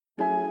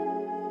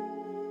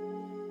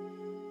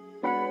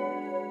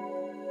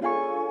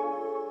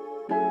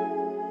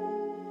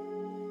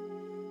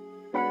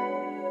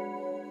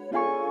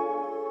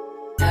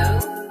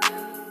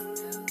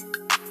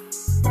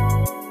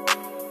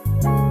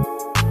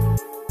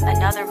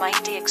another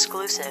Mike D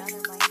exclusive.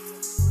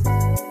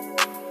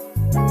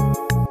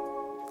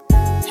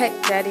 Hey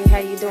daddy, how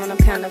you doing? I'm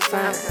kinda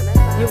fine.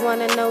 You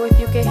wanna know if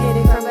you can hit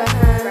it from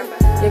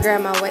behind? You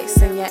grab my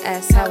waist and your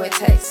ass, how it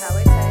tastes.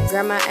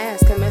 Grab my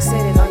ass, come and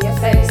sit it on your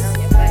face.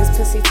 This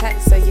pussy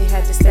tight, so you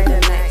had to stay the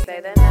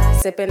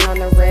night. Sipping on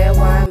the red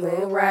wine,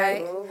 move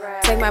right.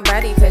 Take my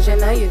body, cause you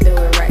know you do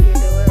it right.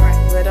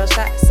 Little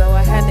shot, so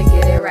I had to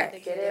get it right.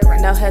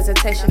 No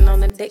hesitation on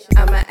the dick,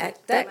 I'ma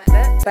act that.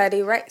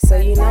 Body right, so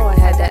you know I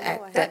had to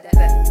act that.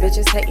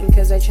 Bitches hating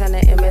cause they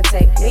tryna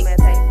imitate me.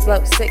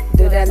 Float sick,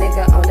 do that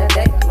nigga on the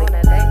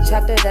daily.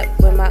 Chopped it up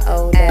with my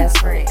old ass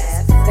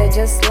friends. They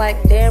just like,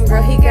 damn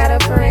girl, he got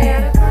a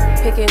friend.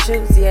 Pick and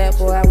choose, yeah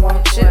boy, I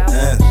want shit.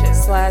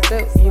 Slide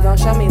through, you gon'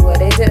 show me what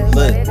they do.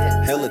 Look,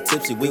 hella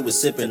tipsy, we was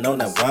sipping on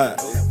that wine.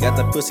 Got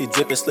that pussy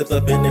drippin', slip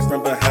up in it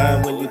from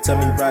behind. When you tell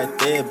me right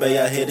there, babe,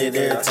 I hit it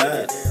every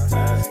time.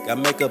 Got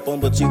makeup on,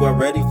 but you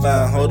already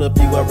fine. Hold up,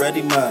 you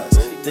already mine.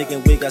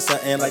 Thinking we got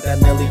something like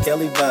that Nelly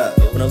Kelly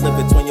vibe. When I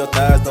look between your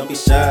thighs, don't be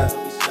shy.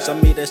 Show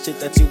me that shit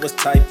that you was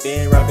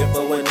typing right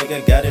before a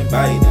nigga got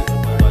invited.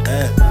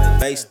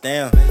 Face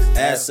down,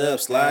 ass up,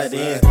 slide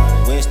in.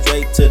 Went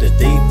straight to the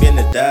deep end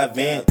to dive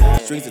in.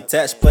 Strings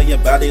attached, play your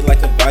body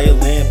like a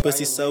violin.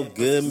 Pussy so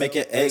good, make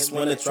your ex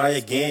wanna try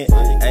again.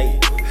 Hey,